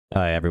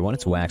Hi everyone,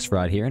 it's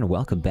WaxFraud here, and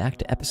welcome back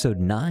to episode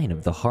 9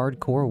 of the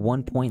Hardcore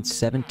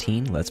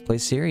 1.17 Let's Play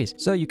series.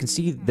 So you can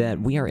see that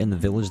we are in the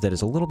village that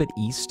is a little bit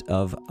east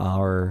of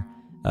our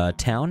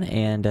town,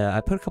 and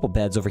I put a couple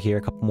beds over here,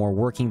 a couple more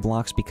working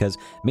blocks, because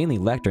mainly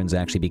lecterns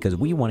actually, because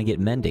we want to get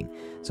mending.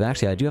 So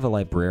actually I do have a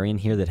librarian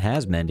here that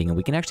has mending, and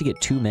we can actually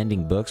get 2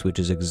 mending books, which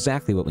is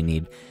exactly what we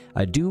need.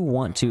 I do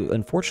want to,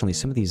 unfortunately,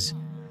 some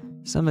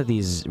of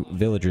these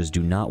villagers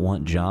do not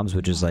want jobs,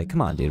 which is like,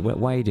 come on dude,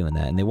 why are you doing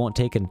that? And they won't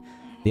take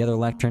the other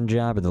lectern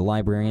job or the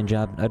librarian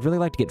job. I'd really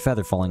like to get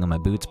feather falling on my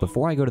boots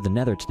before I go to the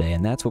Nether today,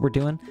 and that's what we're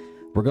doing.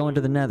 We're going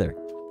to the Nether.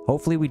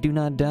 Hopefully we do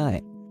not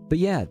die. But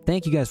yeah,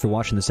 thank you guys for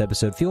watching this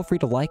episode. Feel free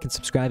to like and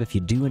subscribe if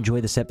you do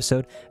enjoy this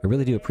episode. I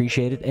really do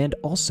appreciate it. And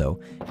also,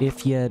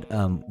 if you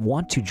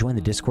want to join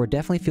the Discord,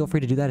 definitely feel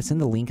free to do that. It's in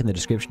the link in the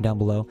description down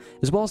below,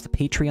 as well as the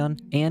Patreon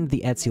and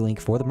the Etsy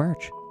link for the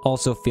merch.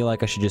 Also, feel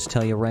like I should just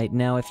tell you right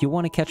now, if you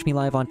want to catch me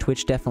live on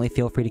Twitch, definitely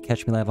feel free to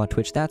catch me live on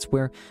Twitch. That's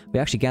where we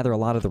actually gather a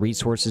lot of the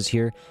resources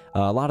here.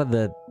 A lot of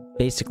the,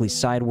 basically,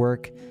 side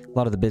work, a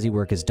lot of the busy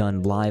work is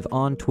done live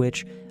on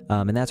Twitch.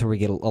 And that's where we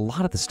get a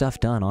lot of the stuff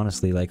done,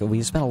 honestly. Like,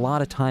 we spend a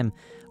lot of time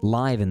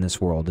live in this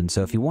world. And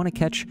so if you want to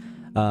catch,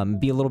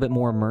 be a little bit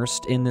more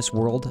immersed in this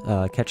world,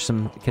 catch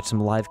some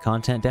live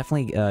content,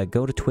 definitely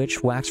go to Twitch.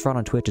 WaxFraud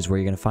on Twitch is where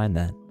you're going to find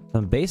that.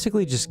 I'm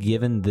basically just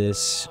giving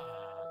this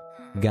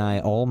guy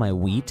all my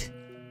wheat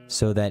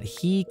so that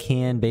he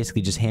can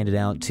basically just hand it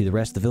out to the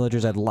rest of the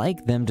villagers. I'd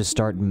like them to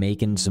start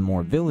making some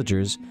more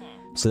villagers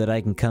so that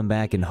I can come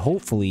back and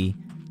hopefully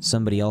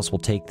somebody else will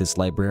take this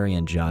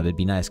librarian job. It'd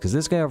be nice, because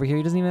this guy over here,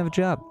 he doesn't even have a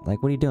job.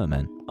 Like, what are you doing,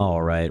 man?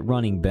 Alright,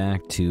 running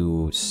back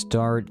to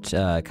start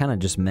kind of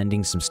just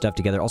mending some stuff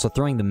together. Also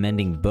throwing the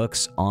mending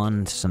books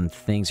on some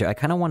things here. I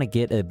kind of want to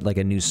get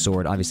a new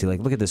sword. Obviously,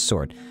 like, look at this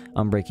sword.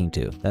 Unbreaking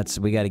 2.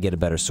 We got to get a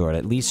better sword.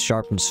 At least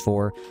sharpness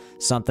 4.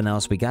 Something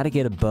else. We got to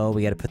get a bow.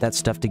 We got to put that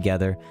stuff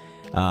together.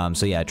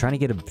 So yeah, trying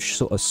to get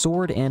a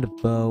sword and a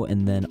bow,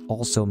 and then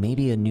also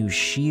maybe a new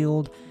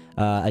shield.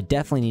 I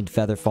definitely need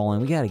feather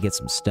falling. We gotta get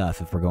some stuff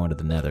if we're going to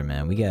the Nether,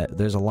 man.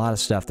 There's a lot of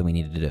stuff that we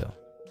need to do.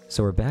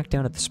 So we're back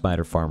down at the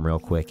spider farm real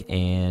quick,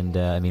 and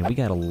I mean, we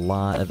got a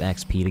lot of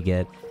XP to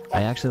get.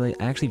 I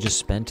actually just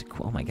spent,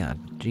 oh my god,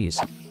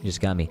 jeez, you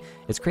just got me.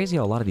 It's crazy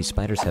how a lot of these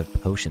spiders have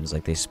potions,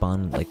 like they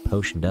spawn like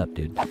potioned up,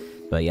 dude.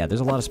 But yeah,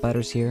 there's a lot of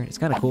spiders here. It's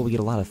kind of cool. We get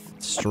a lot of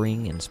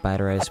string and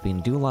spider ice. We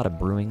can do a lot of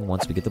brewing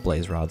once we get the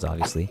blaze rods,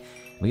 obviously.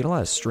 We get a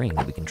lot of string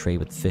that we can trade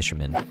with the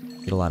fishermen.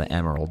 Get a lot of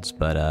emeralds.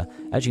 But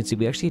as you can see,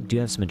 we actually do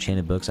have some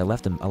enchanted books. I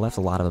left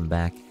a lot of them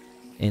back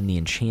in the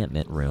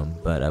enchantment room.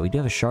 But we do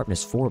have a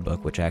sharpness 4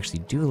 book, which I actually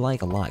do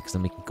like a lot, because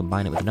then we can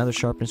combine it with another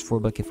sharpness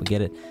 4 book if we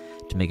get it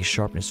to make a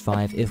sharpness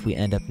 5, if we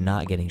end up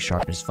not getting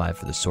sharpness 5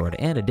 for the sword.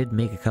 And I did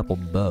make a couple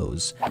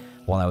bows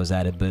while I was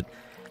at it, but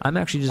I'm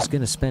actually just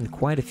going to spend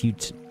quite a few,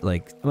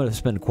 I'm going to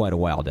spend quite a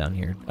while down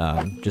here,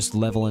 just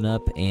leveling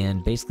up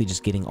and basically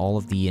just getting all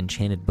of the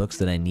enchanted books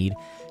that I need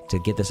to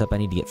get this up. I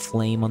need to get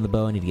flame on the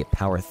bow, I need to get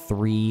power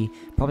 3,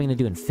 probably going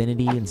to do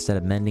infinity instead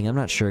of mending. I'm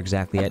not sure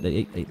exactly yet.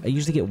 I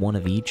usually get one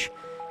of each,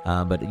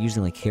 but I usually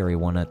only carry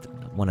one at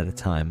a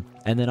time.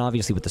 And then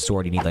obviously with the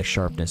sword you need like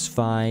sharpness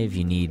 5,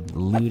 you need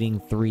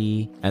looting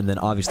 3, and then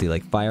obviously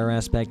like fire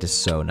aspect is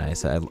so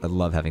nice. I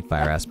love having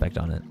fire aspect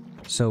on it.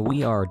 So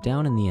we are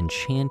down in the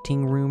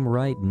enchanting room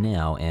right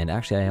now, and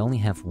actually I only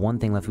have one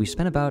thing left. We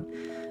spent about,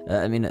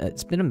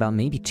 it's been about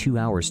maybe 2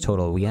 hours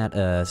total. We got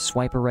a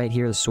swiper right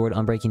here, the sword,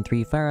 unbreaking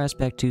 3, fire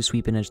aspect 2,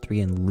 sweeping edge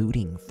 3, and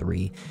looting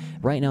 3.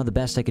 Right now the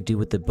best I could do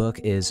with the book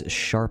is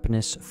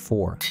sharpness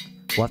 4.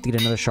 We'll have to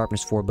get another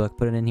sharpness 4 book,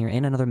 put it in here,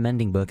 and another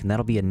mending book, and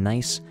that'll be a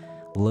nice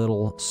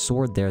little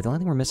sword there. The only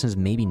thing we're missing is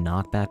maybe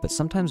knockback, but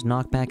sometimes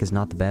knockback is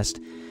not the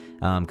best.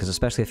 Because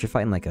especially if you're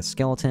fighting like a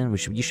skeleton,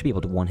 you should be able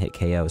to one-hit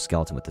KO a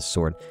skeleton with this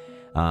sword,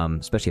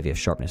 especially if you have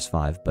sharpness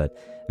 5. But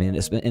I mean,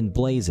 and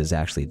blazes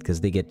actually, because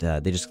they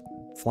just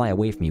fly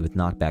away from you with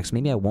knockbacks.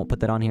 Maybe I won't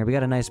put that on here. We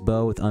got a nice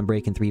bow with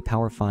unbreaking 3,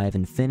 power 5,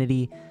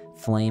 infinity,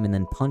 flame, and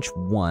then punch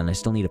 1. I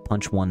still need a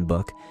punch 1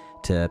 book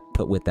to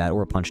put with that,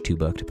 or a punch 2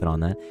 book to put on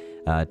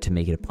that, to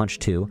make it a punch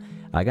 2.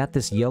 I got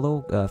this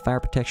yellow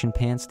fire protection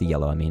pants. The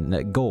yellow, I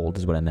mean, gold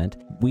is what I meant.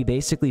 We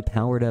basically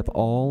powered up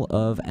all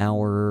of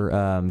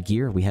our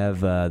gear. We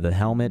have the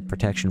helmet,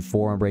 protection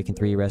 4, unbreaking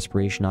 3,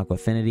 respiration, aqua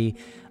affinity,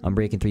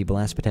 unbreaking 3,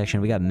 blast protection.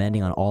 We got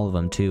mending on all of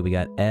them too. We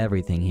got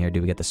everything here,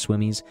 dude. We got the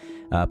swimmies,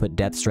 put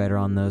depth strider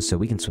on those so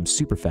we can swim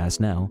super fast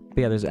now.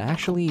 But yeah, there's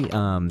actually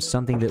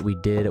something that we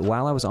did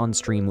while I was on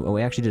stream.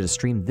 We actually did a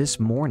stream this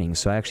morning,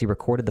 so I actually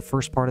recorded the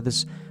first part of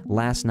this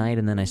last night,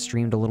 and then I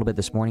streamed a little bit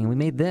this morning, and we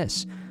made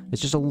this.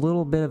 It's just a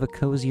little bit of a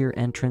cozier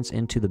entrance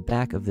into the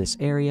back of this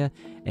area,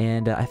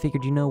 and I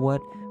figured, you know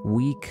what,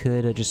 we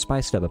could just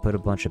spice it up. I put a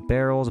bunch of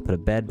barrels, I put a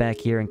bed back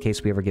here in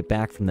case we ever get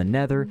back from the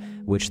Nether,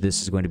 which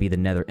this is going to be the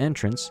Nether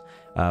entrance.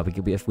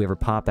 If we ever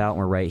pop out and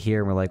we're right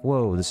here and we're like,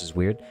 whoa, this is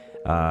weird,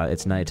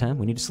 it's nighttime,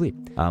 we need to sleep.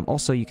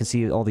 Also, you can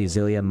see all the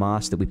azalea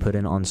moss that we put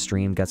in on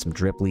stream. Got some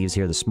drip leaves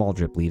here, the small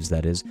drip leaves,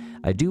 that is.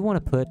 I do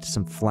want to put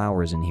some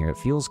flowers in here. It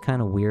feels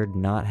kind of weird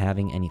not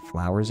having any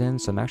flowers in,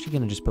 so I'm actually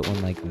going to just put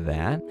one like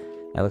that.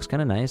 That looks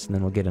kind of nice. And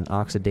then we'll get an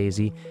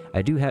oxidaisy.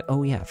 I do have...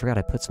 Oh, yeah, I forgot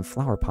I put some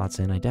flower pots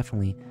in. I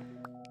definitely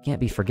can't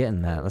be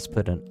forgetting that. Let's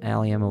put an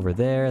allium over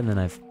there. And then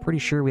I'm pretty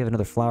sure we have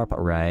another flower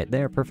pot right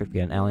there. Perfect. We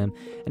got an allium.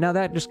 And now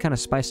that just kind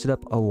of spiced it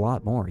up a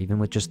lot more, even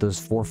with just those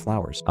 4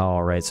 flowers.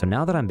 All right, so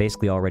now that I'm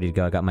basically all ready to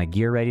go, I got my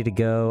gear ready to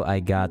go.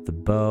 I got the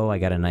bow. I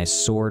got a nice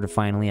sword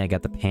finally. I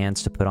got the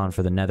pants to put on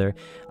for the nether.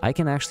 I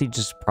can actually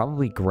just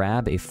probably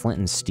grab a flint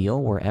and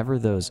steel wherever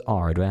those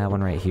are. Do I have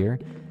one right here?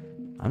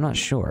 I'm not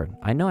sure.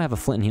 I know I have a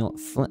flint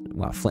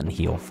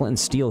and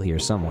steel here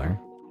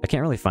somewhere. I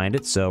can't really find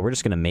it, so we're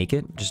just gonna make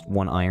it. Just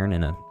 1 iron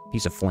and a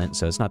piece of flint,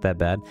 so it's not that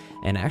bad.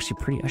 And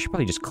actually I should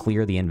probably just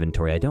clear the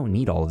inventory. I don't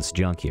need all of this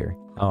junk here.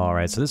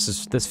 Alright, so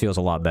this feels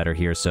a lot better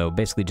here. So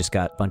basically just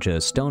got a bunch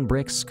of stone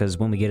bricks, because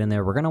when we get in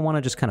there, we're gonna want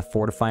to just kind of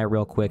fortify it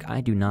real quick.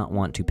 I do not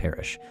want to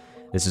perish.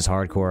 This is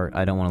hardcore.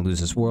 I don't want to lose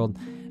this world.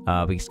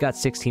 We got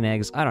 16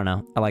 eggs. I don't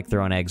know. I like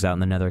throwing eggs out in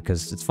the nether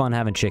because it's fun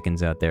having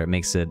chickens out there. It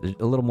makes it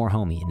a little more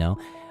homey, you know?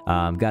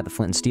 Got the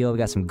flint and steel. We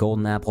got some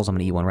golden apples. I'm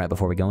going to eat one right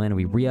before we go in.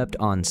 We re-upped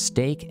on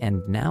steak,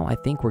 and now I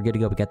think we're good to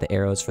go. We got the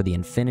arrows for the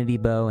infinity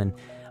bow, and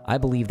I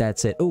believe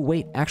that's it. Oh,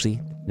 wait. Actually,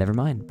 never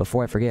mind.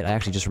 Before I forget, I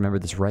actually just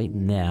remembered this right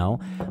now.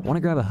 I want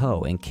to grab a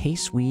hoe in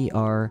case we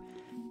are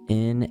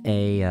in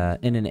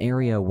an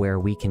area where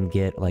we can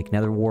get, like,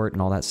 nether wart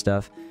and all that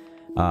stuff.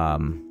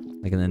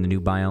 Like in the new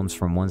biomes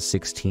from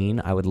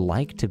 1.16, I would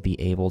like to be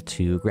able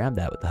to grab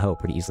that with the hoe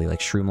pretty easily, like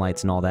shroom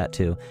lights and all that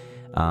too.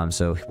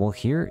 So, well,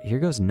 here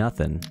goes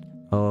nothing.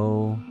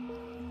 Oh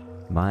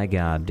my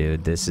god,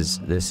 dude, this is,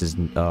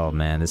 oh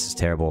man, this is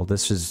terrible.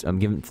 I'm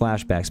giving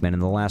flashbacks, man.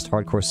 In the last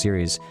hardcore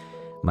series,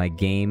 my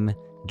game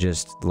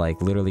just, like,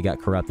 literally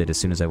got corrupted as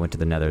soon as I went to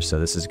the nether, so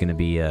this is gonna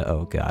be,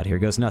 oh god, here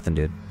goes nothing,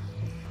 dude.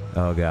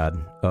 Oh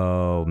god,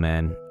 oh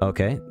man,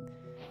 okay.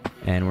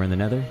 And we're in the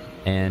nether,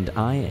 and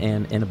I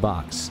am in a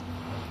box.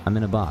 I'm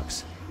in a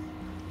box.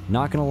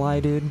 Not gonna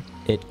lie, dude,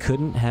 it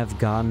couldn't have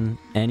gotten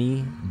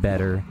any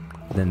better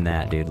than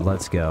that, dude.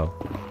 Let's go.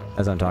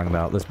 As I'm talking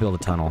about, let's build a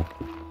tunnel.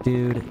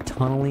 Dude,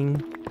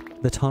 tunneling,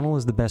 the tunnel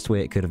is the best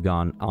way it could have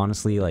gone.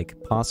 Honestly,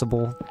 like,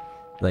 possible.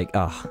 Like,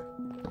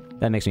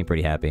 that makes me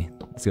pretty happy.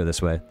 Let's go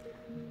this way.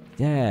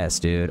 Yes,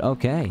 dude.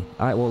 Okay.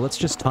 Alright, well, let's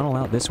just tunnel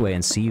out this way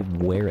and see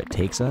where it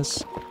takes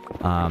us.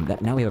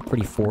 Now we have a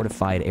pretty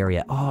fortified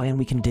area. Oh, and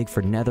we can dig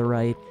for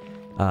netherite.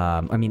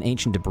 I mean,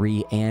 ancient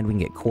debris, and we can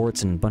get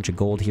quartz and a bunch of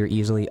gold here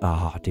easily.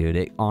 Oh, dude,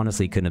 it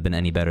honestly couldn't have been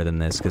any better than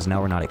this, because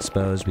now we're not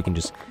exposed. We can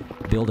just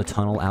build a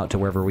tunnel out to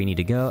wherever we need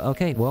to go.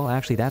 Okay, well,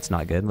 actually, that's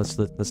not good.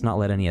 Let's not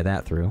let any of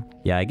that through.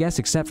 Yeah, I guess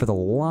except for the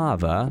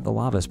lava. The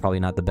lava is probably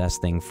not the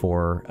best thing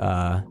for,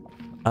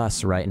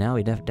 us right now.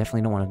 We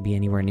definitely don't want to be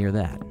anywhere near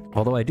that.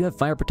 Although I do have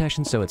fire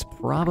protection, so it's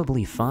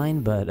probably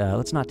fine, but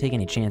let's not take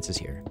any chances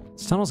here.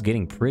 This tunnel's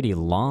getting pretty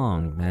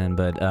long, man,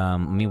 but I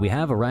mean, we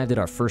have arrived at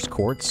our first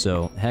quartz,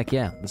 so heck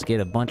yeah, let's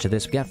get a bunch of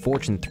this. We got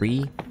Fortune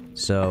 3,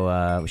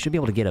 so we should be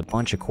able to get a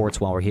bunch of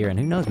quartz while we're here, and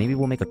who knows, maybe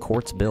we'll make a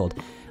quartz build.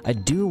 I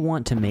do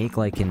want to make,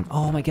 like,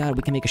 oh my god,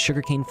 we can make a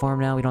sugarcane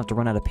farm now. We don't have to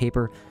run out of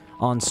paper.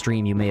 On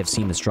stream, you may have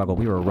seen the struggle.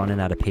 We were running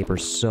out of paper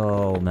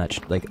so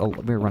much. Like,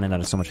 we were running out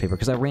of so much paper.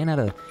 Because I ran out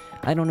of...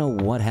 I don't know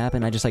what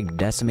happened. I just, like,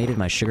 decimated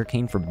my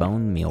sugarcane for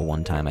bone meal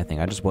one time, I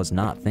think. I just was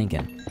not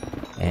thinking.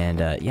 And,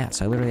 yeah,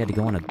 so I literally had to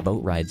go on a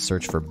boat ride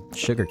search for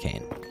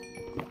sugarcane.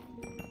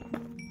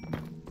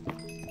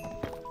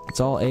 It's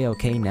all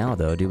A-okay now,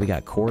 though, dude. We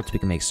got quartz. We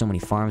can make so many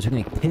farms. We can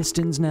make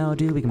pistons now,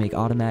 dude. We can make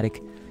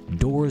automatic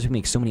doors. We can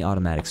make so many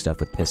automatic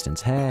stuff with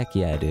pistons. Heck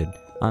yeah, dude.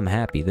 I'm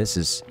happy. This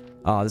is...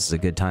 Oh, this is a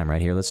good time right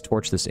here. Let's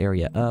torch this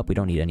area up. We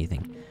don't need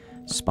anything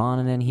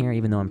spawning in here,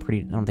 even though I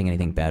don't think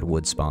anything bad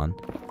would spawn.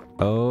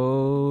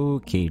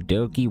 Okie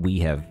dokie,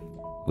 we've hit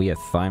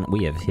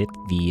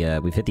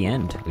the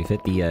end. We've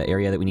hit the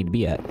area that we need to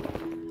be at.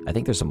 I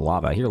think there's some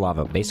lava. I hear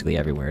lava basically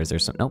everywhere. Is there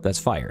some? Nope, that's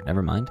fire.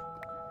 Never mind.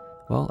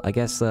 Well, I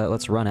guess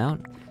let's run out.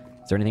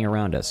 Is there anything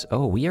around us?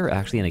 Oh, we are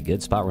actually in a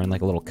good spot. We're in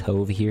like a little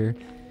cove here.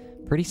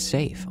 Pretty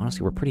safe.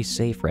 Honestly, we're pretty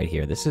safe right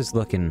here. This is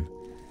looking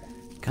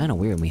kind of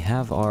weird. We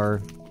have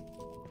our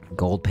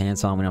gold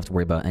pants on. We don't have to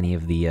worry about any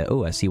of the...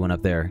 oh, I see one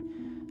up there.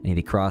 Any of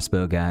the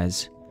crossbow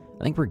guys.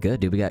 I think we're good,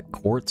 dude. We got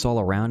quartz all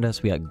around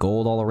us. We got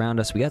gold all around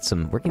us. We got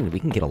some... we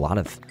can get a lot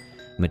of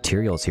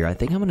materials here. I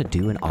think I'm going to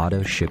do an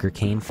auto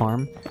sugarcane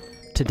farm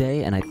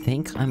today, and I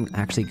think I'm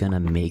actually going to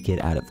make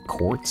it out of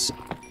quartz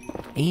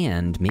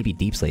and maybe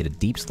deep slate. A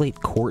deep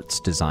slate quartz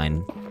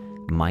design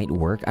might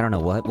work. I don't know.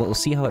 We'll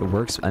see how it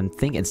works. I'm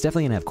thinking it's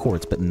definitely going to have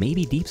quartz, but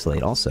maybe deep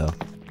slate also.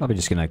 Probably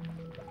just going to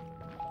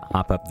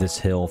hop up this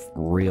hill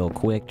real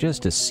quick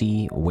just to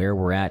see where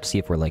we're at, see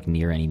if we're, like,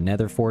 near any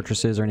nether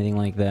fortresses or anything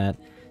like that.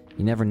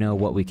 You never know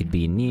what we could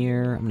be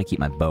near. I'm gonna keep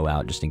my bow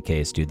out just in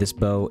case, dude. This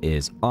bow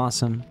is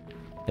awesome.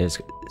 It is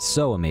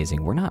so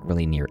amazing. We're not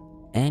really near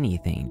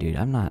anything, dude.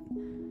 I'm not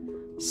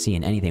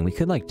seeing anything. We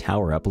could, like,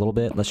 tower up a little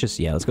bit. Let's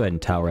go ahead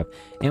and tower up.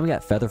 And we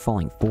got Feather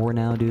Falling 4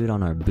 now, dude,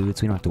 on our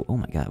boots. We don't have to... Oh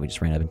my god, we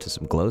just ran up into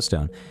some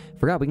glowstone.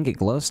 Forgot we can get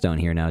glowstone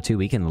here now, too.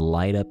 We can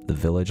light up the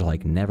village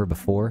like never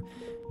before.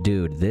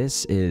 Dude,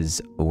 this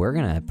is... We're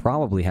gonna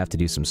probably have to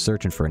do some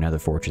searching for another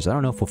fortress. I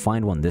don't know if we'll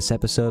find one this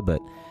episode,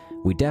 but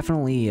we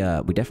definitely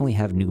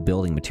have new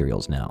building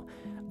materials now.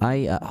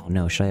 Oh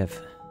no, should I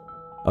have...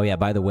 Oh yeah,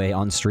 by the way,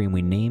 on stream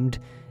we named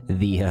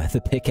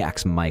the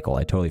pickaxe Michael.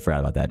 I totally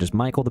forgot about that. Just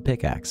Michael the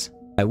pickaxe.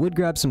 I would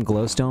grab some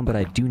glowstone, but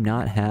I do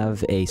not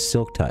have a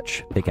silk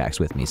touch pickaxe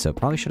with me, so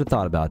probably should have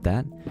thought about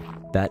that.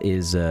 That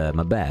is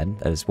my bad.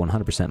 That is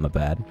 100% my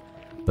bad.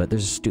 But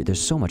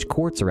there's so much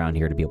quartz around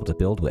here to be able to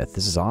build with.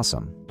 This is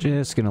awesome.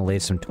 Just gonna lay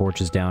some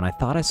torches down. I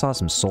thought I saw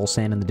some soul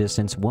sand in the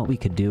distance. What we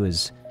could do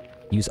is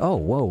use... Oh,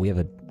 whoa, we have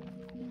a...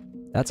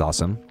 That's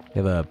awesome.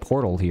 We have a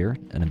portal here,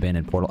 an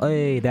abandoned portal.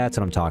 Hey, that's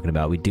what I'm talking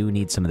about. We do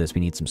need some of this. We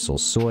need some soul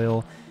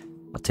soil.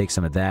 I'll take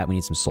some of that. We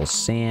need some soul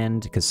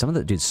sand, because some of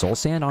the... Dude, soul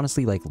sand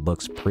honestly, like,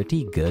 looks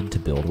pretty good to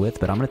build with,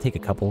 but I'm gonna take a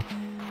couple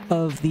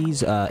of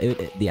these.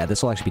 Yeah,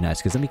 this will actually be nice,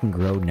 because then we can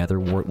grow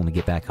nether wart when we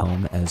get back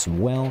home as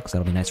well, because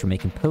that'll be nice for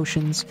making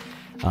potions.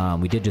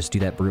 We did just do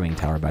that brewing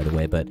tower, by the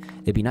way, but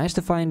it'd be nice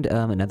to find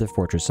another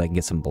fortress so I can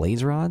get some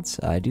blaze rods.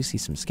 I do see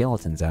some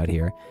skeletons out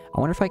here. I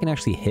wonder if I can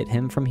actually hit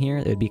him from here.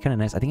 It'd be kind of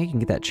nice. I think I can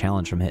get that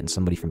challenge from hitting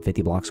somebody from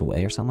 50 blocks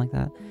away or something like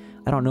that.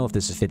 I don't know if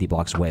this is 50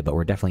 blocks away, but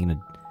we're definitely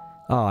gonna...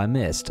 Oh, I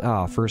missed.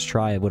 Oh, first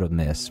try I would have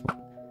missed.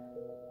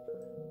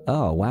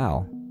 Oh,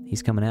 wow.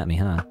 He's coming at me,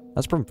 huh?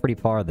 That's from pretty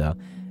far, though.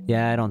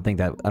 Yeah, I don't think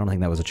that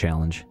was a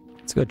challenge.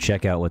 Let's go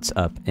check out what's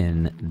up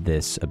in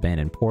this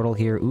abandoned portal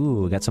here.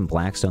 Ooh, we got some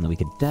blackstone that we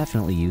could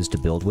definitely use to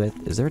build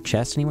with. Is there a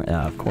chest anywhere?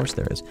 Of course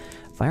there is.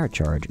 Fire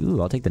charge.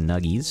 Ooh, I'll take the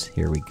nuggies.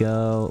 Here we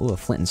go. Ooh, a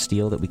flint and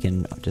steel that we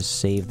can just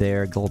save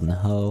there. Golden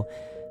hoe.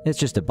 It's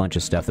just a bunch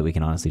of stuff that we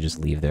can honestly just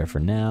leave there for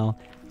now.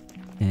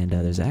 And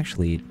there's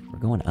actually... We're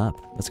going up.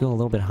 Let's go a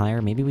little bit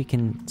higher. Maybe we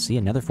can see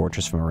another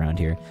fortress from around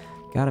here.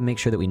 Gotta make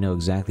sure that we know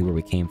exactly where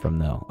we came from,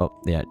 though. Oh,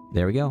 yeah,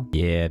 there we go.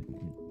 Yeah,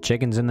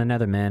 chicken's in the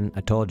nether, man.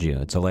 I told you.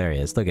 It's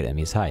hilarious. Look at him.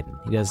 He's hiding.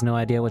 He has no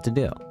idea what to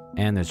do.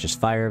 And there's just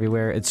fire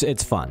everywhere.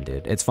 It's fun,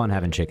 dude. It's fun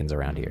having chickens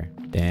around here.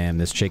 Damn,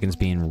 this chicken's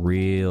being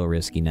real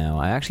risky now.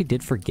 I actually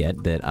did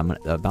forget that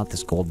about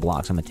this gold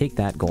block, so I'm gonna take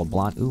that gold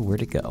block. Ooh,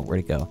 where'd it go? Where'd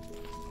it go?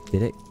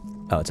 Did it?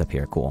 Oh, it's up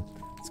here. Cool.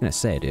 I was gonna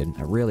say, dude,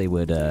 I really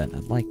would,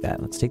 I'd like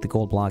that. Let's take the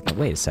gold block.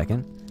 Wait a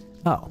second.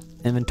 Oh,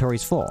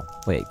 inventory's full.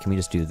 Wait, can we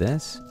just do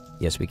this?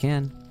 Yes, we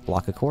can.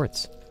 Block of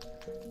quartz.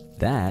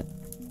 That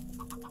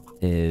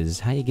is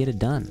how you get it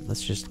done.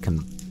 Let's just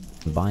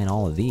combine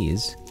all of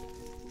these.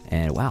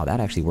 And wow,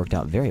 that actually worked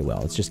out very well.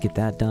 Let's just get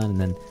that done, and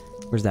then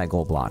where's that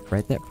gold block?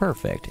 Right there.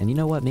 Perfect. And you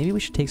know what? Maybe we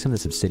should take some of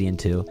this obsidian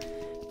too.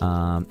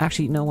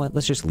 Actually, you know what?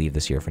 Let's just leave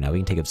this here for now. We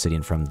can take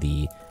obsidian from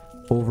the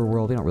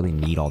overworld. We don't really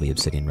need all the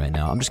obsidian right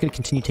now. I'm just going to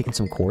continue taking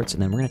some quartz,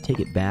 and then we're going to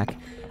take it back.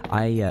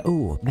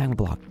 Ooh, magma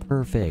block.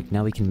 Perfect.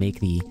 Now we can make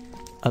the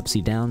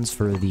upsy downs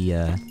for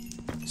the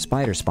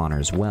spider spawner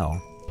as well.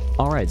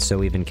 Alright, so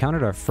we've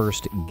encountered our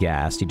first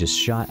ghast. He just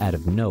shot out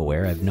of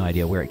nowhere. I have no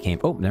idea where it came.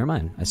 Oh, never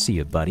mind. I see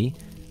you, buddy.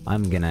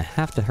 I'm gonna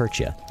have to hurt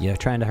you. You're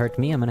trying to hurt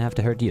me, I'm gonna have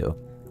to hurt you.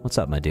 What's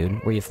up, my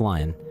dude? Where you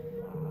flying?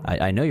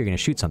 I know you're gonna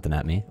shoot something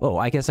at me. Oh,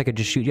 I guess I could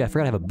just shoot you. I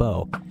forgot I have a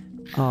bow.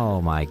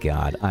 Oh my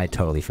god, I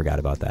totally forgot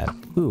about that.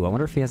 Ooh, I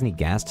wonder if he has any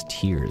ghast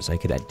tears. I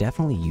could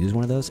definitely use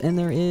one of those. And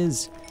there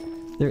is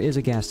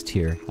a ghast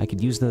tear. I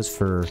could use those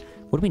for...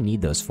 What do we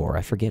need those for?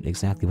 I forget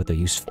exactly what they're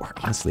used for,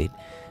 honestly.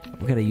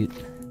 We gotta use...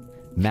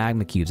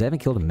 Magma cubes. I haven't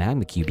killed a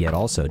magma cube yet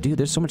also. Dude,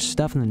 there's so much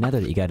stuff in the nether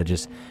that you gotta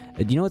just...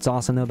 You know what's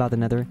awesome, though, about the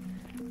nether?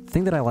 The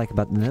thing that I like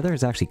about the nether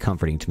is actually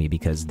comforting to me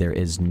because there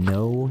is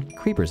no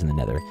creepers in the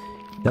nether.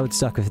 That would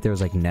suck if there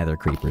was, like, nether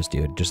creepers,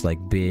 dude. Just, like,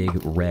 big,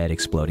 red,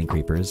 exploding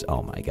creepers.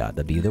 Oh my god,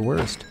 that'd be the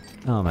worst.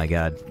 Oh my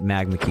god.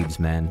 Magma cubes,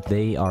 man.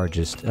 They are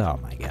just... Oh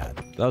my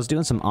god. I was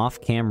doing some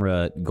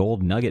off-camera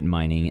gold nugget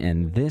mining,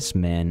 and this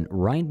man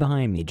right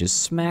behind me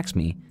just smacks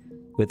me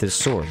with his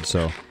sword,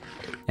 so...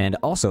 And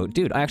also,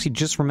 dude, I actually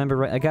just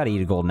remembered, I gotta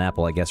eat a golden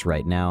apple, I guess,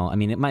 right now. I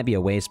mean, it might be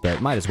a waste,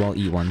 but might as well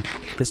eat one.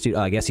 This dude,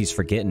 oh, I guess he's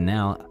forgetting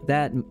now.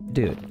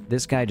 Dude,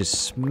 this guy just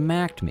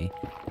smacked me.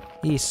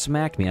 He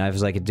smacked me, and I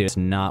was like, dude, it's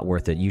not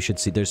worth it. You should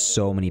see, there's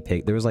so many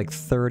pigs. There was like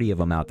 30 of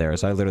them out there,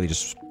 so I literally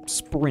just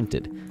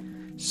sprinted.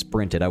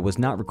 I was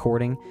not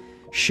recording.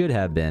 Should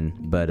have been,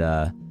 but,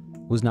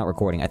 was not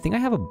recording. I think I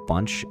have a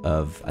bunch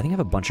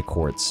of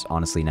quartz,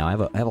 honestly, now. I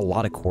have a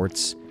lot of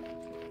quartz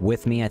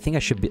with me. I think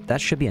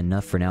that should be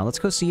enough for now. Let's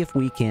go see if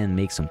we can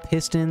make some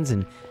pistons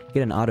and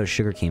get an auto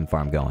sugarcane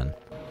farm going.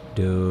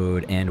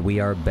 Dude, and we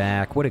are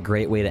back. What a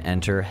great way to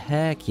enter.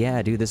 Heck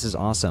yeah, dude, this is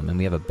awesome. And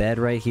we have a bed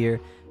right here.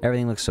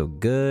 Everything looks so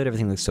good.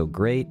 Everything looks so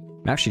great.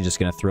 I'm actually just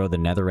gonna throw the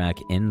netherrack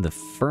in the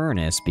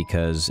furnace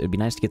because it'd be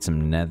nice to get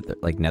some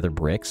nether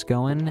bricks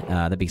going.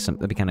 That'd be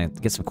kind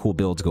of get some cool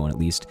builds going at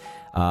least.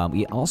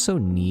 We also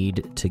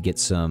need to get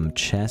some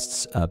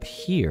chests up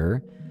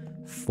here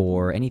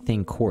for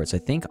anything quartz. I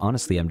think,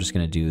 honestly, I'm just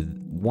gonna do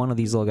one of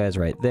these little guys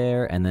right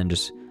there, and then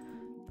just...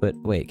 But,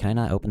 wait, can I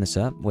not open this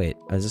up? Wait,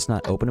 is this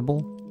not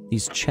openable?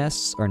 These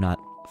chests are not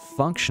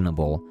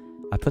functionable.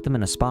 I put them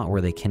in a spot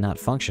where they cannot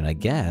function. I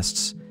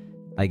guess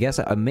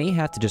I may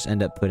have to just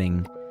end up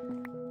putting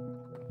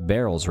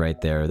barrels right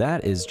there.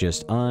 That is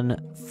just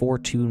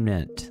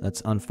unfortunate.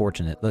 That's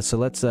unfortunate. Let's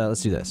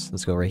do this.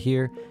 Let's go right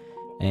here.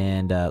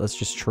 And let's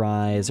just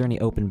try... Is there any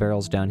open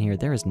barrels down here?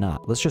 There is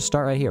not. Let's just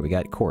start right here. We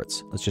got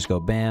quartz. Let's just go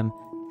bam,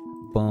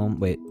 boom,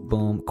 wait,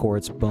 boom,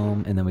 quartz,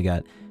 boom, and then we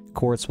got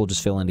quartz. We'll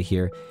just fill into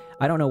here.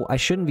 I don't know. I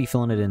shouldn't be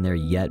filling it in there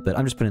yet, but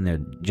I'm just putting it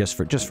in there just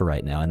for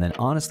right now. And then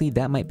honestly,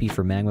 that might be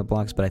for magma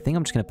blocks, but I think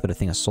I'm just going to put a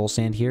thing of soul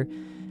sand here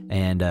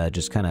and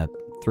just kind of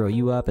throw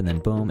you up, and then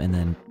boom, and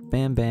then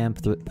bam, bam,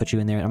 put you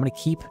in there. And I'm going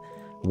to keep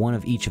one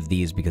of each of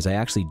these because I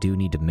actually do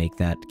need to make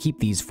that, keep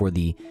these for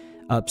the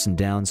ups and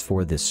downs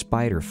for this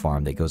spider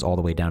farm that goes all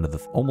the way down to the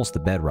almost the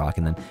bedrock.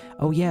 And then,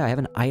 oh yeah, I have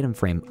an item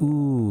frame.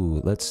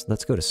 Ooh, let's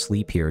go to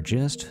sleep here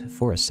just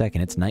for a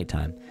second. It's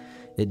nighttime.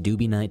 It do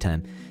be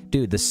nighttime.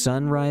 Dude, the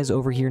sunrise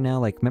over here now,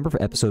 like, remember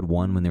for episode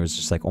 1 when there was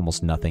just like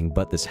almost nothing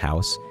but this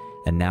house?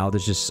 And now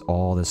there's just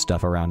all this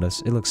stuff around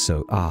us. It looks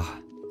so,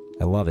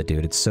 I love it,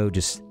 dude. It's so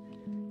just,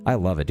 I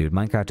love it, dude.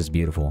 Minecraft is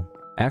beautiful.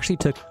 I actually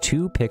took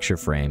 2 picture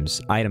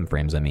frames, item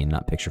frames, I mean,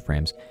 not picture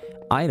frames.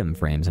 Item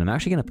frames, and I'm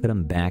actually going to put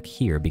them back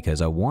here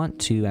because I want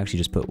to actually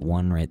just put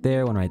one right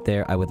there, one right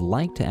there. I would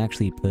like to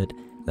actually put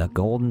the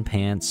golden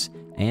pants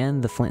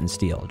and the flint and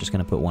steel. Just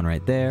going to put one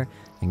right there.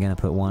 I'm going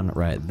to put one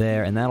right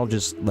there, and that'll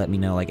just let me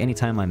know, like,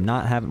 anytime I'm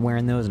not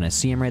wearing those and I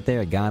see them right there,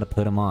 I got to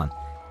put them on.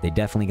 They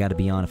definitely got to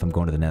be on if I'm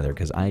going to the Nether,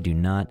 because I do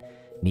not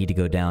need to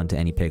go down to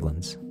any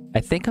piglins.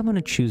 I think I'm going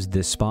to choose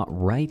this spot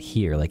right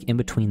here, like in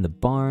between the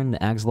barn, the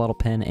axolotl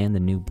pen, and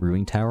the new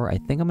brewing tower. I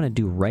think I'm going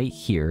to do right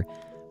here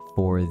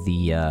for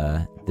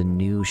the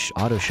new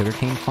auto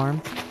sugarcane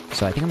farm.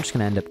 So I think I'm just going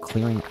to end up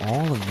clearing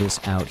all of this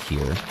out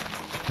here,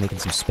 making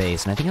some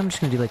space. And I think I'm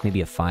just going to do like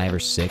maybe a 5 or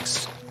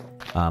 6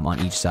 on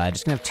each side.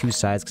 Just going to have 2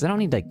 sides because I don't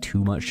need like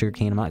too much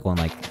sugarcane. I'm not going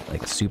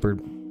like a super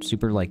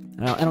like,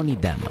 I don't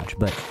need that much.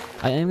 But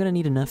I am going to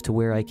need enough to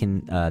where I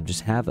can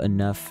just have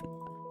enough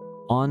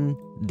on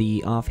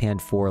the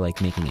offhand for like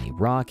making any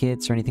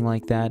rockets or anything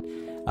like that.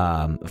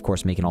 Of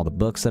course, making all the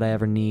books that I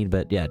ever need,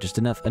 but yeah, just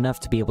enough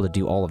to be able to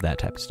do all of that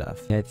type of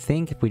stuff. I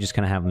think if we just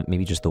kind of have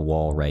maybe just the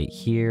wall right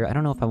here, I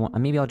don't know if I want,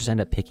 maybe I'll just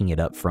end up picking it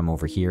up from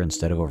over here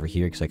instead of over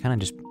here, because I kind of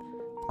just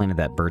planted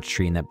that birch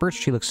tree, and that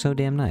birch tree looks so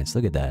damn nice.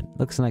 Look at that.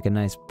 Looks like a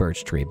nice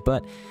birch tree,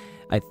 but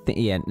I think,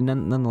 yeah,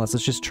 nonetheless,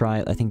 let's just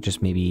try, I think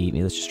just maybe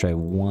let's just try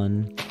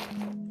 1,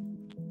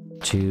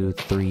 2,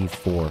 3,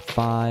 4,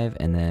 5,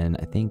 and then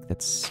I think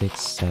that's 6,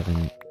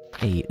 7,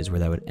 8 is where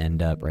that would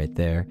end up right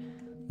there.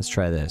 Let's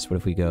try this. What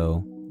if we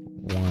go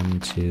 1,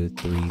 2,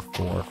 3,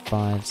 4,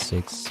 5,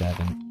 6,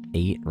 7,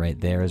 8 right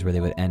there is where they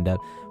would end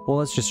up. Well,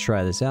 let's just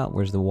try this out.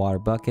 Where's the water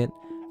bucket?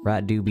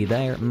 Right do be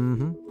there.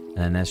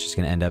 And that's just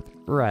going to end up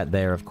right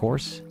there, of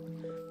course.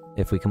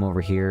 If we come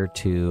over here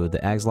to the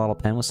axolotl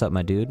pen, what's up,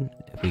 my dude?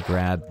 If we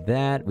grab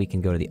that, we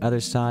can go to the other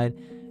side,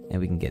 and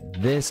we can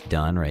get this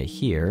done right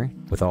here.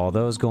 With all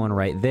those going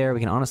right there, we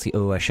can honestly...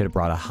 Oh, I should have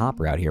brought a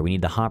hopper out here. We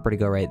need the hopper to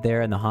go right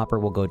there, and the hopper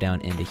will go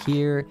down into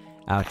here,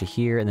 out to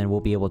here, and then we'll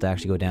be able to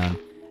actually go down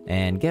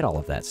and get all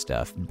of that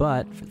stuff.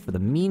 But for the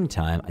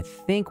meantime, I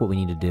think what we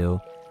need to do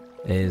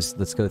is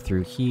let's go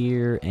through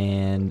here,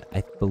 and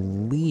I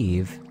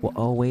believe... Well,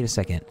 oh, wait a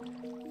second.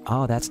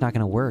 Oh, that's not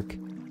going to work.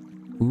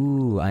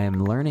 Ooh, I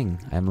am learning.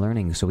 I'm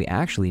learning. So we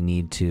actually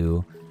need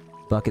to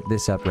bucket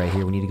this up right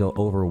here. We need to go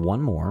over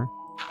one more.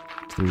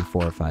 3,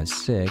 4, 5,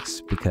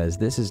 6, because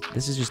this is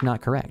just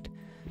not correct.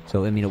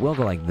 So, I mean, it will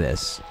go like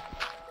this,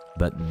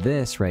 but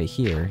this right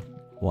here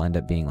will end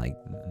up being like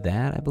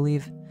that, I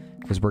believe,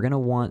 because we're going to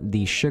want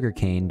the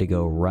sugarcane to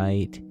go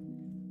right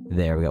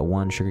there. We got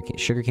one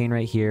sugarcane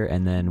right here,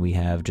 and then we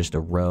have just a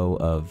row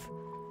of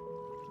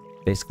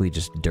basically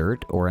just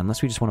dirt, or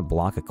unless we just want to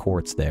block a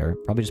quartz there,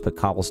 probably just put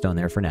cobblestone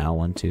there for now.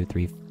 1, 2,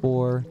 3,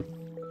 4,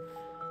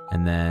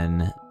 and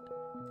then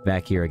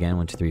back here again,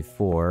 1, 2, 3,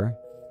 4.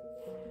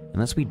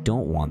 Unless we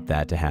don't want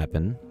that to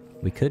happen,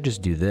 we could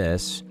just do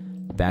this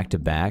back to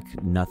back,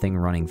 nothing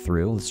running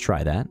through. Let's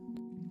try that.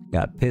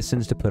 Got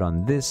pistons to put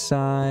on this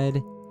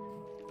side,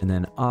 and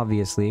then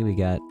obviously we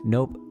got...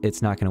 Nope,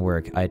 it's not gonna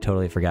work. I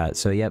totally forgot.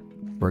 So yep,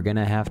 we're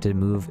gonna have to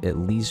move at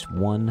least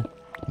one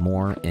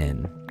more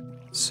in.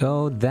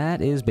 So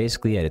that is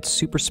basically it. It's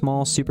super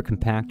small, super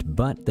compact,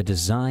 but the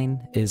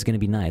design is going to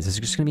be nice. It's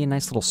just going to be a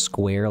nice little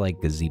square, like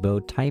gazebo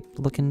type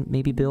looking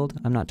maybe build.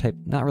 I'm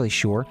not really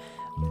sure,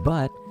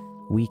 but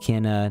we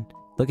can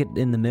look at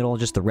in the middle,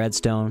 just the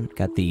redstone.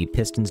 Got the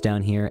pistons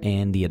down here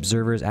and the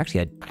observers.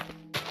 Actually, I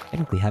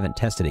technically haven't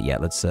tested it yet.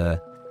 Let's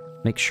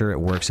make sure it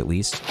works at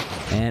least.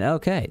 And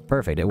okay,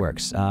 perfect, it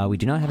works. We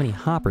do not have any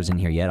hoppers in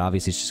here yet.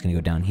 Obviously, it's just going to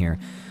go down here.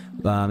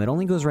 It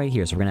only goes right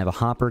here, so we're going to have a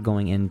hopper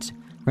going into...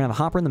 We're going to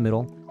have a hopper in the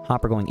middle,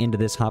 hopper going into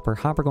this hopper,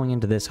 hopper going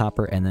into this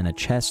hopper, and then a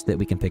chest that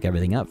we can pick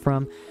everything up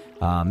from.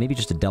 Maybe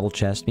just a double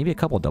chest, maybe a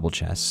couple double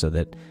chests so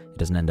that it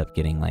doesn't end up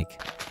getting, like,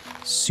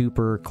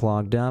 super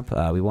clogged up.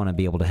 We want to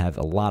be able to have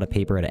a lot of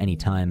paper at any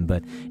time,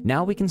 but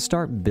now we can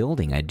start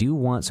building. I do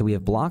want... So we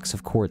have blocks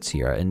of quartz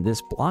here, and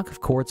this block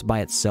of quartz by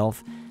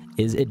itself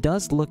it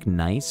does look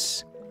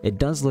nice, It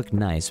does look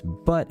nice,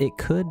 but it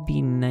could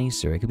be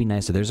nicer. It could be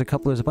nicer. There's a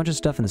bunch of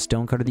stuff in the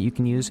stone cutter that you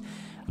can use.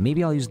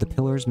 Maybe I'll use the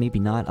pillars, maybe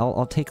not.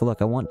 I'll take a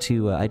look. I want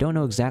to, I don't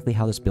know exactly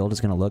how this build is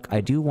going to look.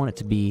 I do want it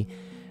to be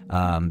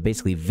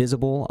basically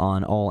visible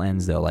on all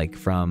ends, though. Like,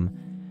 from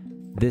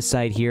this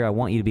side here, I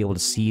want you to be able to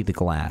see the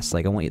glass.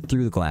 Like, I want you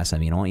through the glass, I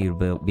mean. I want you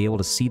to be able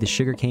to see the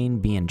sugarcane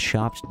being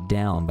chopped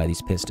down by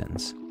these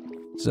pistons.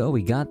 So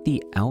we got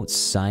the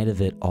outside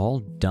of it all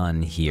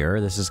done here.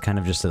 This is kind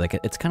of just like,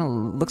 it's kind of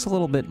looks a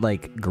little bit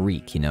like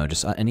Greek, you know,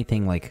 just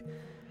anything like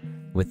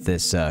with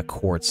this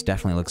quartz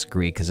definitely looks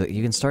Greek, because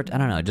you can start, I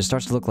don't know, it just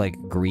starts to look like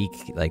Greek,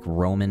 like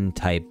Roman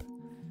type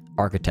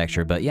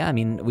architecture. But yeah, I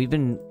mean, we've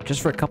been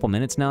just for a couple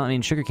minutes now. I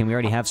mean, sugarcane, we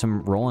already have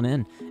some rolling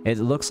in. It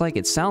looks like,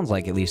 it sounds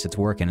like at least it's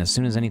working. As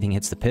soon as anything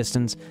hits the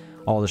pistons,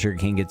 all the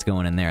sugarcane gets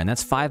going in there, and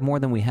that's 5 more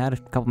than we had a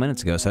couple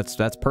minutes ago, so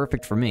that's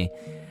perfect for me.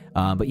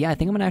 But yeah, I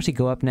think I'm gonna actually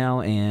go up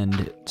now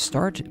and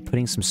start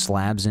putting some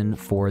slabs in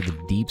for the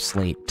deep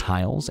slate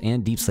tiles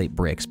and deep slate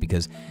bricks,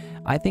 because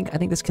I think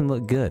this can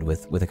look good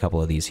with a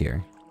couple of these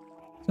here.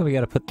 So we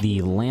got to put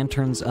the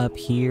lanterns up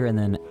here, and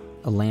then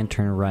a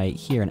lantern right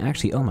here. And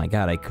actually, oh my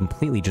god, I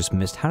completely just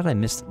missed. How did I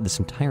miss this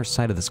entire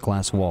side of this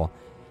glass wall?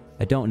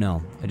 I don't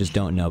know. I just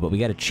don't know. But we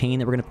got a chain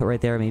that we're gonna put right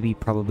there. Maybe,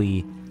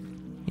 probably.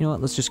 You know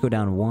what, let's just go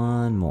down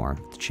one more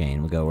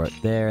chain. We'll go right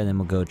there, and then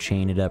we'll go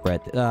chain it up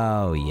right there.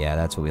 Oh, yeah,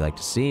 that's what we like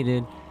to see,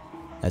 dude.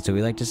 That's what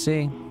we like to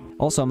see.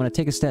 Also, I'm going to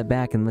take a step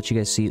back and let you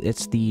guys see.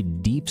 It's the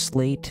deep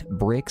slate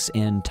bricks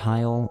and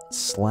tile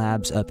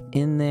slabs up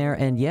in there.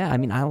 And yeah, I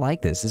mean, I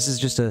like this. This is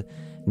just a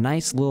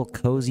nice little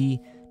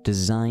cozy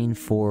design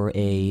for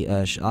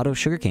a auto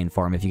sugarcane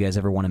farm if you guys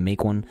ever want to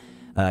make one.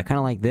 Kind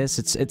of like this.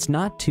 It's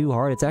not too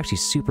hard. It's actually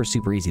super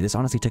easy. This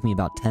honestly took me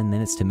about 10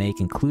 minutes to make,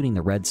 including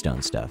the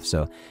redstone stuff.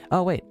 So,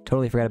 oh wait,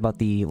 totally forgot about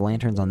the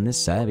lanterns on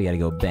this side. We gotta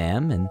go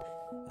bam, and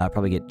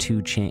probably get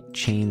 2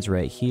 chains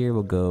right here.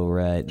 We'll go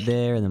right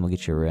there, and then we'll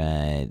get you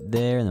right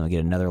there, and then we'll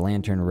get another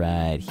lantern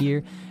right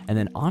here. And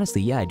then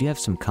honestly, yeah, I do have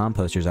some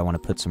composters. I want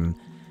to put some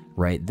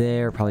right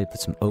there. Probably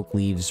put some oak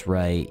leaves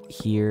right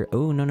here.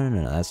 Oh, no,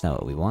 that's not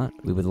what we want.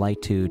 We would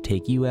like to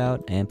take you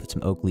out and put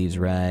some oak leaves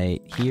right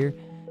here.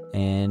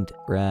 And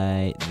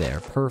right there.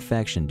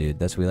 Perfection, dude.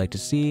 That's what we like to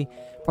see.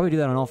 Probably do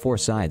that on all 4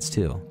 sides,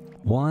 too.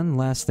 One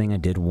last thing I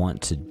did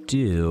want to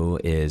do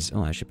is...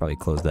 Oh, I should probably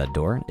close that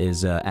door.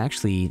 Is,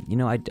 actually, you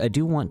know, I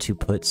do want to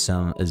put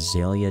some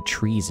azalea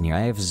trees in here.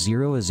 I have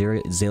 0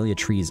 azalea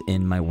trees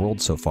in my world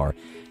so far.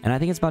 And I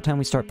think it's about time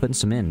we start putting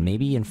some in.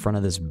 Maybe in front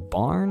of this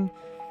barn?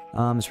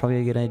 It's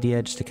probably a good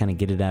idea just to kind of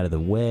get it out of the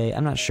way.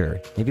 I'm not sure.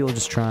 Maybe we'll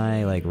just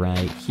try, like,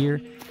 right here.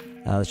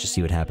 Let's just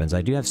see what happens.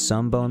 I do have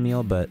some bone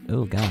meal, but...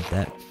 Oh, god,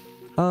 that...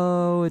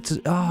 Oh, it's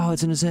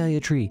an azalea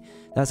tree.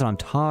 That's what I'm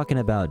talking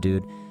about,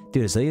 dude.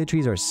 Dude, azalea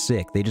trees are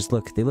sick. They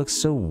look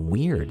so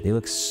weird. They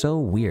look so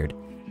weird.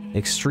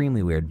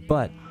 Extremely weird.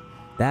 But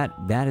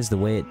that is the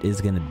way it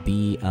is going to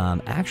be.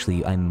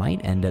 Actually, I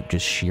might end up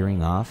just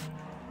shearing off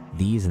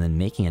these and then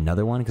making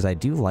another one, because I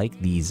do like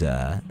these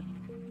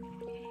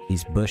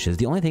bushes.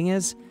 The only thing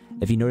is,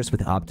 if you notice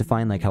with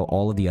Optifine, like how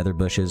all of the other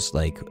bushes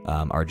like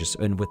are just,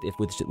 and with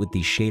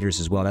these shaders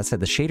as well, that's that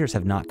the shaders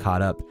have not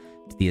caught up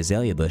to the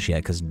azalea bush yet,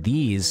 because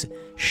these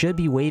should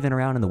be waving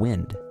around in the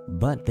wind,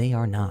 but they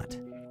are not.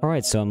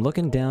 Alright, so I'm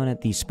looking down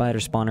at the spider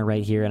spawner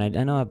right here, and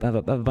I know I have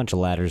a bunch of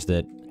ladders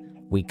that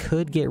we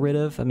could get rid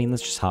of. I mean,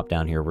 let's just hop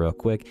down here real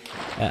quick.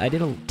 I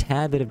did a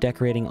tad bit of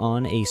decorating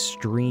on a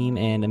stream,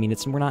 and I mean,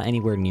 we're not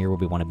anywhere near where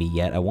we want to be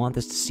yet. I want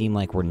this to seem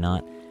like we're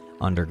not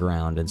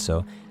underground, and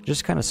so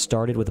just kind of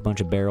started with a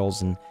bunch of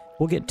barrels, and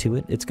we'll get to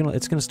it. It's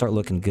gonna start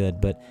looking good.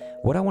 But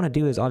what I want to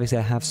do is, obviously,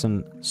 I have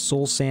some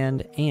soul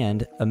sand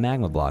and a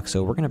magma block,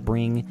 so we're gonna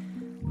bring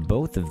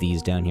both of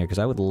these down here, because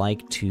I would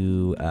like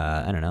to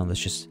I don't know,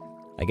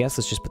 I guess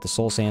let's just put the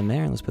soul sand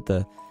there, and let's put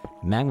the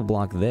magma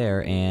block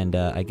there, and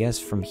I guess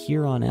from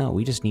here on out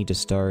we just need to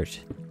start,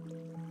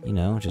 you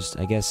know, just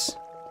I guess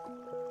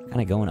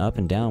kind of going up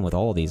and down with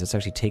all of these. Let's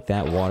actually take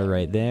that water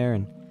right there,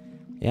 and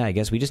yeah, I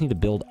guess we just need to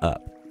build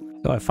up.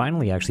 So I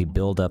finally actually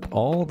build up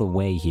all the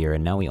way here,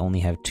 and now we only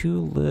have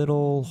 2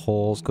 little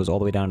holes. Goes all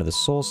the way down to the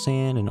soul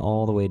sand and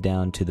all the way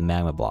down to the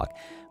magma block.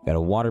 Got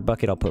a water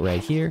bucket I'll put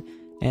right here,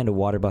 and a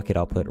water bucket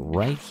I'll put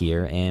right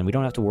here, and we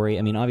don't have to worry.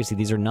 I mean, obviously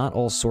these are not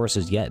all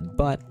sources yet,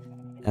 but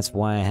that's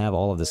why I have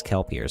all of this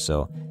kelp here.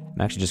 So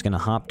I'm actually just gonna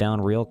hop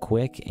down real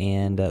quick,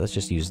 and let's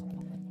just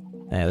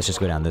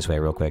go down this way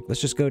real quick.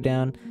 Let's just go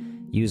down,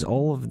 use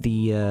all of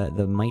the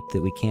might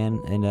that we can,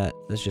 and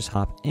let's just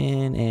hop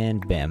in,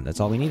 and bam, that's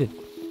all we needed.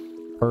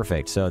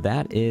 Perfect. So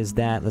that is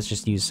that. Let's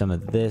just use some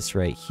of this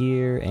right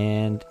here,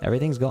 and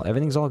everything's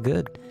all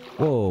good.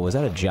 Whoa, was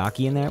that a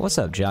jockey in there? What's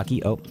up,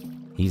 jockey? Oh,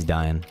 he's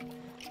dying.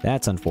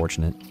 That's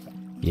unfortunate.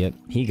 Yep,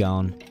 he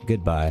gone.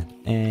 Goodbye.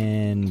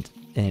 And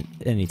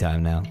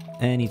anytime now.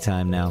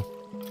 Anytime now.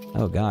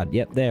 Oh god.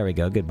 Yep, there we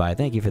go. Goodbye.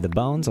 Thank you for the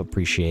bones. I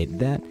appreciate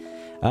that.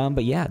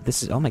 But yeah,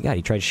 this is... Oh my god,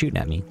 he tried shooting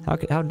at me.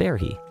 How dare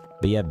he?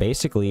 But yeah,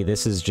 basically,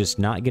 this is just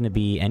not going to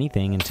be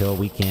anything until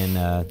we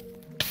can...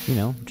 you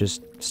know,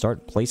 just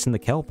start placing the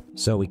kelp.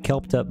 So we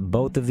kelped up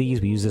both of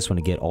these. We use this one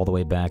to get all the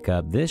way back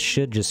up. This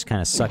should just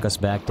kind of suck us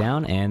back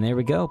down, and there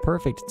we go.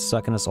 Perfect. It's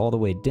sucking us all the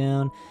way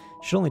down.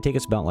 Should only take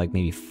us about like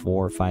maybe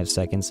 4 or 5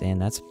 seconds,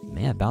 and that's,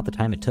 man, about the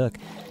time it took.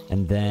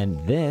 And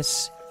then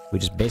this, we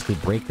just basically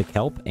break the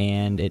kelp,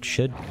 and it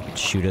should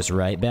shoot us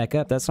right back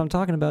up. That's what I'm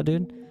talking about,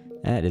 dude.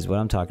 That is what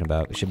I'm talking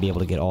about. We should be able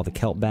to get all the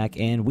kelp back,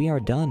 and we are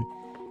done.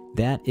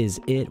 That is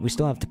it. We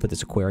still have to put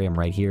this aquarium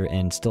right here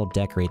and still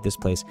decorate this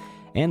place.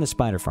 And the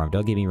spider farm,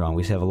 don't get me wrong.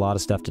 We have a lot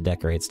of stuff to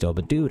decorate still.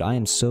 But dude, I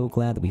am so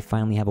glad that we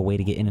finally have a way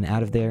to get in and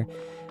out of there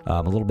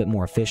a little bit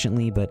more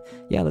efficiently. But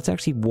yeah, let's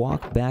actually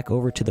walk back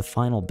over to the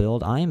final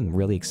build. I am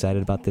really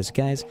excited about this,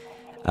 guys.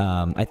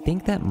 I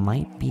think that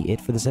might be it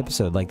for this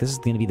episode. Like, this is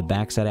going to be the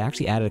backside. I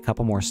actually added a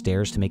couple more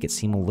stairs to make it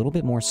seem a little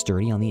bit more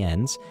sturdy on the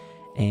ends.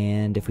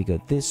 And if we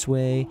go this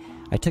way,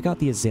 I took out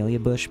the azalea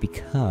bush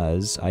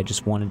because I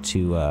just wanted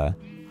to...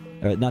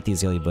 not the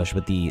azalea bush,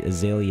 but the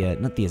azalea,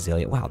 not the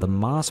azalea, wow, the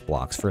moss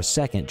blocks for a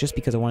second, just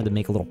because I wanted to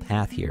make a little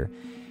path here.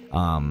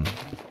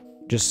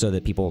 Just so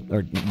that people,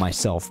 or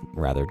myself,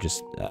 rather,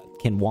 just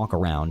can walk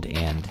around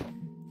and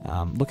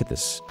look at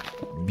this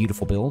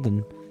beautiful build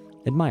and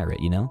admire it,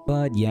 you know?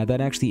 But yeah,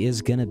 that actually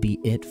is gonna be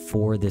it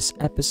for this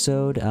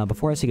episode.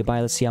 Before I say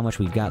goodbye, let's see how much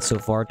we've got so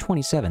far.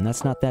 27,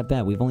 that's not that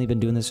bad. We've only been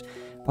doing this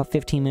about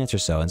 15 minutes or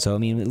so, and so, I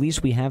mean, at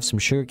least we have some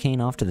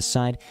sugarcane off to the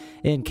side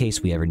in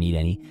case we ever need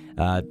any.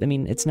 I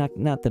mean, it's not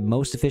the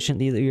most efficient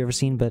that you've ever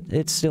seen, but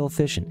it's still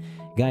efficient.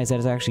 Guys, that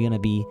is actually going to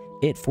be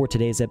it for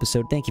today's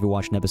episode. Thank you for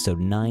watching episode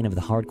 9 of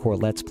the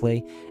Hardcore Let's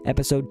Play.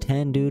 Episode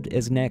 10, dude,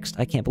 is next.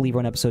 I can't believe we're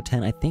on episode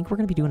 10. I think we're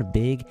going to be doing a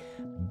big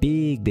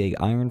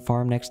iron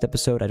farm next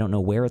episode. I don't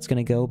know where it's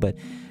going to go, but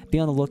be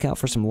on the lookout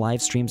for some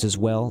live streams as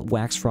well.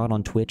 WaxFraud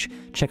on Twitch.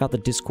 Check out the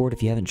Discord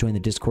if you haven't joined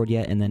the Discord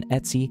yet. And then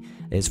Etsy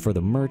is for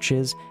the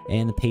merches,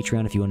 and the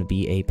Patreon if you want to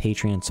be a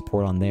Patreon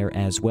support on there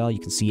as well. You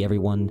can see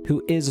everyone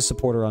who is a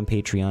supporter on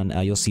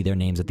Patreon. You'll see their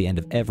names at the end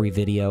of every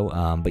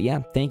video. But yeah,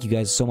 thank you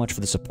guys so much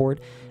for the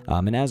support.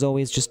 And as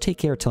always, just take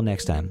care till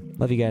next time.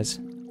 Love you guys.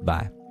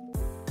 Bye.